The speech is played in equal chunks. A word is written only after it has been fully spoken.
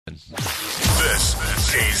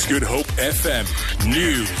This is Good Hope FM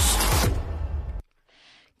News.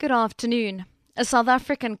 Good afternoon. A South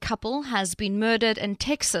African couple has been murdered in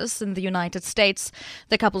Texas in the United States.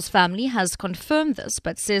 The couple's family has confirmed this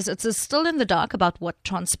but says it is still in the dark about what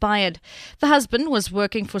transpired. The husband was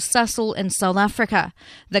working for Sasol in South Africa.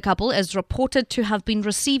 The couple is reported to have been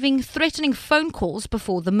receiving threatening phone calls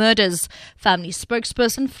before the murders. Family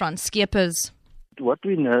spokesperson Frans Skeepers. What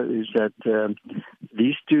we know is that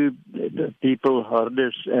these two people,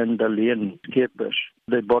 Hardes and Dalian Skeepers,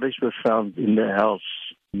 their bodies were found in their house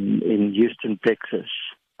in Houston, Texas.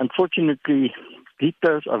 Unfortunately,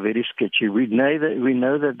 details are very sketchy. We know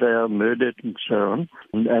that they are murdered and so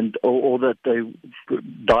on, or that they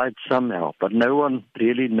died somehow, but no one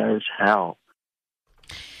really knows how.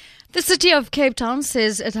 The city of Cape Town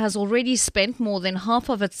says it has already spent more than half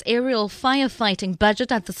of its aerial firefighting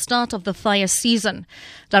budget at the start of the fire season.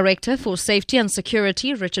 Director for Safety and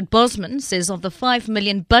Security, Richard Bosman, says of the 5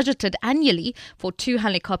 million budgeted annually for 2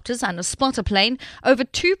 helicopters and a spotter plane, over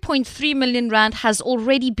 2.3 million rand has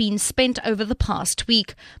already been spent over the past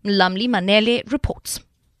week. Mlamli Manele reports.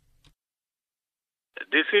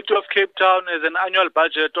 The city of Cape Town has an annual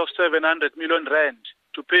budget of 700 million rand.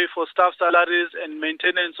 To pay for staff salaries and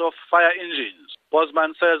maintenance of fire engines.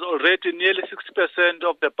 Bosman says already nearly 60%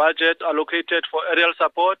 of the budget allocated for aerial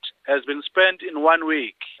support has been spent in 1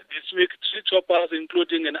 week. This week, 3 choppers,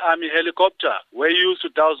 including an army helicopter, were used to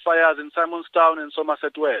douse fires in Simonstown and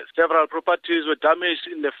Somerset West. Several properties were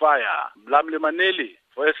damaged in the fire. Mlamli Manele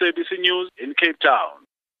for SABC News in Cape Town.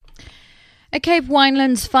 A Cape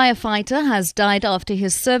Winelands firefighter has died after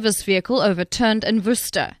his service vehicle overturned in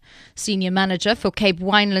Worcester. Senior manager for Cape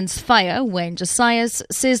Winelands Fire, Wayne Josias,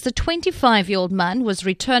 says the 25-year-old man was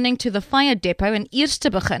returning to the fire depot in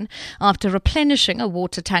Eerstebegin after replenishing a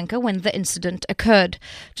water tanker when the incident occurred.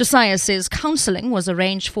 Josias says counselling was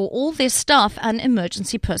arranged for all their staff and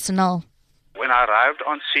emergency personnel. When I arrived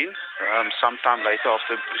on scene, sometime later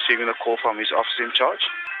after receiving a call from his officer in charge,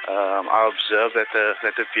 I observed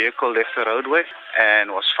that the vehicle left the roadway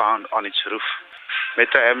and was found on its roof.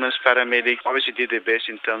 Metro ambulance paramedic obviously did their best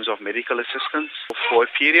in terms of medical assistance for a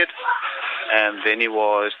period, and then he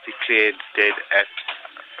was declared dead at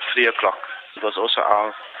 3 o'clock. It was also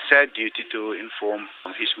our sad duty to inform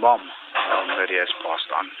his mom that he has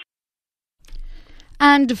passed on.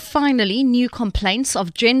 And finally, new complaints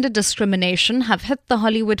of gender discrimination have hit the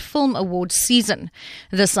Hollywood Film Awards season.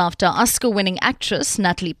 This after Oscar-winning actress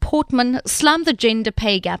Natalie Portman slammed the gender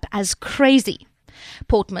pay gap as crazy.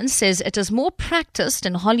 Portman says it is more practiced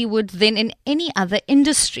in Hollywood than in any other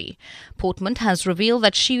industry. Portman has revealed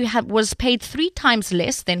that she was paid 3 times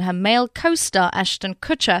less than her male co-star Ashton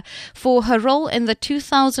Kutcher for her role in the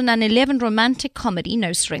 2011 romantic comedy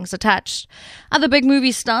No Strings Attached. Other big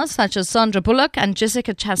movie stars such as Sandra Bullock and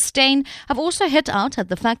Jessica Chastain have also hit out at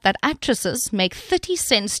the fact that actresses make 30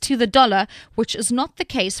 cents to the dollar, which is not the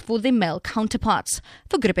case for their male counterparts.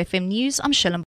 For Good Hope FM News, I'm Shalom.